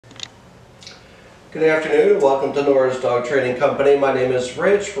Good afternoon and welcome to Nora's Dog Training Company. My name is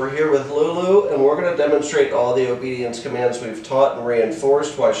Rich. We're here with Lulu and we're going to demonstrate all the obedience commands we've taught and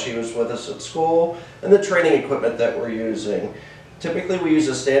reinforced while she was with us at school and the training equipment that we're using. Typically we use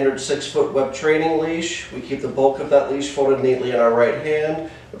a standard 6-foot web training leash. We keep the bulk of that leash folded neatly in our right hand,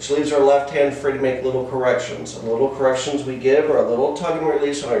 which leaves our left hand free to make little corrections. And the little corrections we give are a little tug and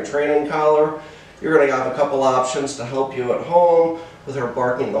release on our training collar. You're going to have a couple options to help you at home with her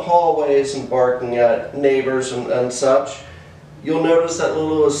barking in the hallways and barking at neighbors and such. You'll notice that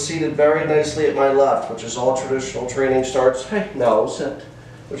Lulu is seated very nicely at my left, which is all traditional training starts. Hey, no, sit.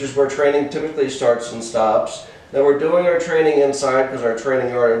 Which is where training typically starts and stops. Now we're doing our training inside because our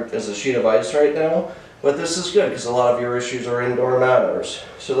training yard is a sheet of ice right now, but this is good because a lot of your issues are indoor matters.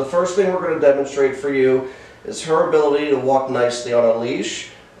 So the first thing we're going to demonstrate for you is her ability to walk nicely on a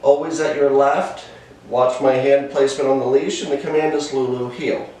leash, always at your left. Watch my hand placement on the leash, and the command is Lulu,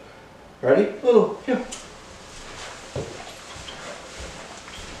 heel. Ready? Lulu, heel.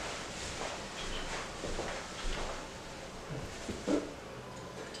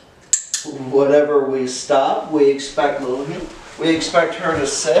 Whenever we stop, we expect Lulu, heel. We expect her to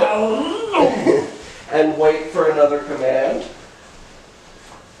sit and wait for another command.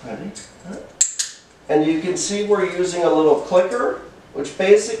 Ready? And you can see we're using a little clicker, which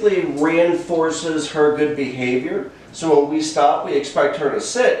basically reinforces her good behavior. So when we stop, we expect her to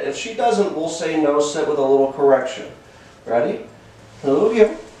sit. If she doesn't, we'll say no sit with a little correction. Ready? Lulu,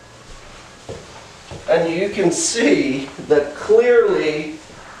 heel. And you can see that clearly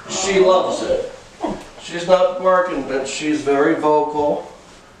she loves it. She's not barking, but she's very vocal.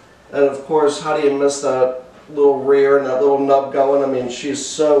 And of course, how do you miss that little rear and that little nub going? I mean, she's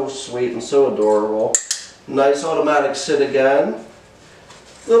so sweet and so adorable. Nice automatic sit again.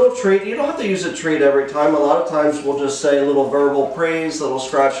 Little treat. You don't have to use a treat every time. A lot of times we'll just say a little verbal praise, a little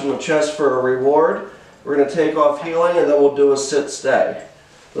scratch on the chest for a reward. We're going to take off heeling and then we'll do a sit stay.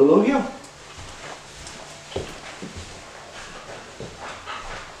 Lulu, heel.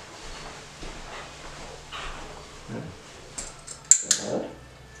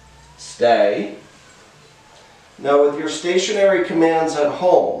 Stay. Now with your stationary commands at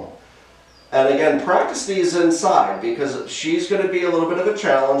home, and again, practice these inside because she's going to be a little bit of a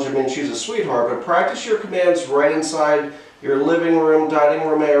challenge. I mean, she's a sweetheart, but practice your commands right inside your living room, dining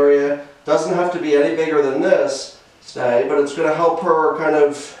room area. Doesn't have to be any bigger than this, stay, but it's going to help her kind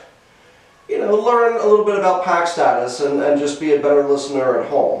of, learn a little bit about pack status and just be a better listener at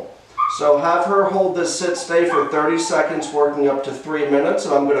home. So have her hold this sit stay for 30 seconds, working up to 3 minutes,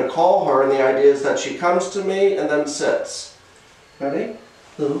 and I'm going to call her, and the idea is that she comes to me and then sits. Ready?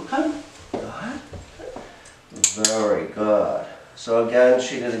 Lulu, come. Good. Very good. So again,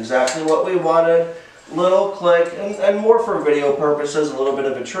 she did exactly what we wanted. Little click, and more for video purposes, a little bit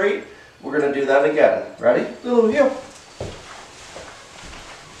of a treat. We're going to do that again. Ready? Lulu, heel.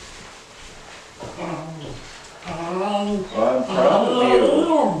 I'm proud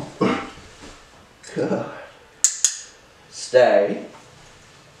of you. Good. Stay.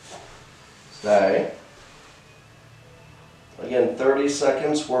 Stay. Again, 30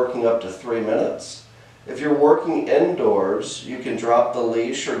 seconds, working up to 3 minutes. If you're working indoors, you can drop the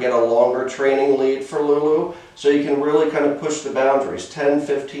leash or get a longer training lead for Lulu, so you can really kind of push the boundaries, 10,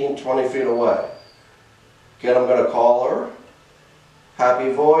 15, 20 feet away. Again, I'm going to call her.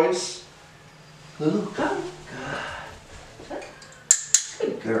 Happy voice. Lulu, come. Good.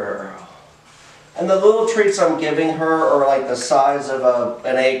 Good girl. And the little treats I'm giving her are like the size of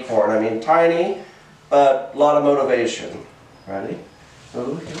an acorn. I mean, tiny, but a lot of motivation. Ready?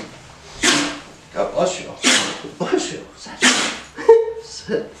 Lulu, heel. God bless you. Bless you.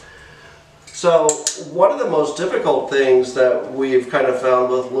 Sit. So one of the most difficult things that we've kind of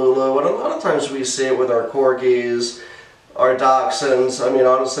found with Lulu, and a lot of times we see it with our Corgis, our Dachshunds, I mean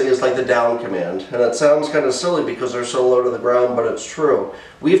honestly, is like the down command. And it sounds kind of silly because they're so low to the ground, but it's true.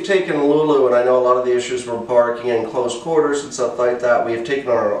 We've taken Lulu, and I know a lot of the issues were barking in close quarters and stuff like that. We've taken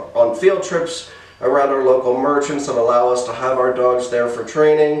her on field trips around our local merchants that allow us to have our dogs there for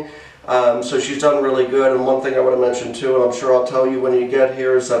training. So she's done really good, and one thing I want to mention too, and I'm sure I'll tell you when you get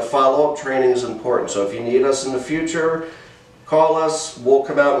here, is that follow-up training is important. So if you need us in the future, call us, we'll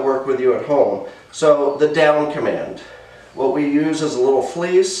come out and work with you at home. So the down command, what we use is a little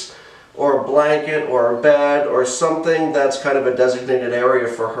fleece or a blanket or a bed or something that's kind of a designated area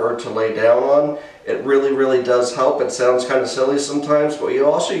for her to lay down on. It really, really does help. It sounds kind of silly sometimes, but you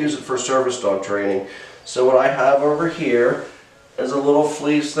also use it for service dog training. So what I have over here is a little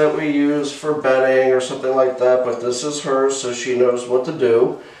fleece that we use for bedding or something like that, but this is hers, so she knows what to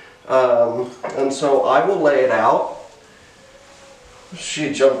do. And so I will lay it out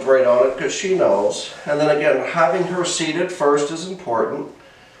She jumped right on it because she knows. And then again, having her seated first is important.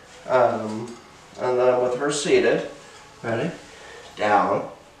 And then with her seated, ready? Down.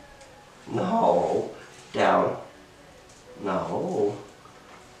 No. Down. No.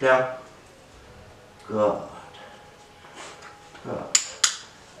 Down. Good. Good.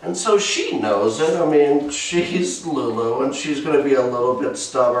 And so she knows it. I mean, she's Lulu and she's going to be a little bit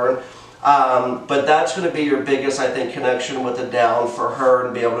stubborn. But that's going to be your biggest, I think, connection with the down for her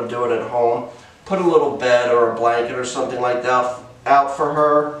and be able to do it at home. Put a little bed or a blanket or something like that out for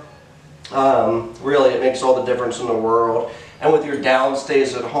her. Really, it makes all the difference in the world. And with your down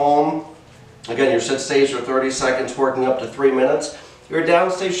stays at home, again, your sit stays are 30 seconds working up to 3 minutes. Your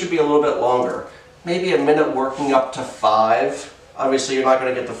down stays should be a little bit longer. Maybe a minute working up to 5. Obviously, you're not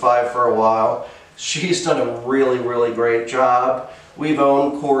going to get to 5 for a while. She's done a really, really great job. We've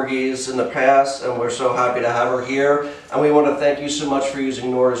owned Corgis in the past, and we're so happy to have her here. And we want to thank you so much for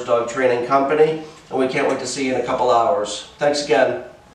using Nora's Dog Training Company, and we can't wait to see you in a couple hours. Thanks again.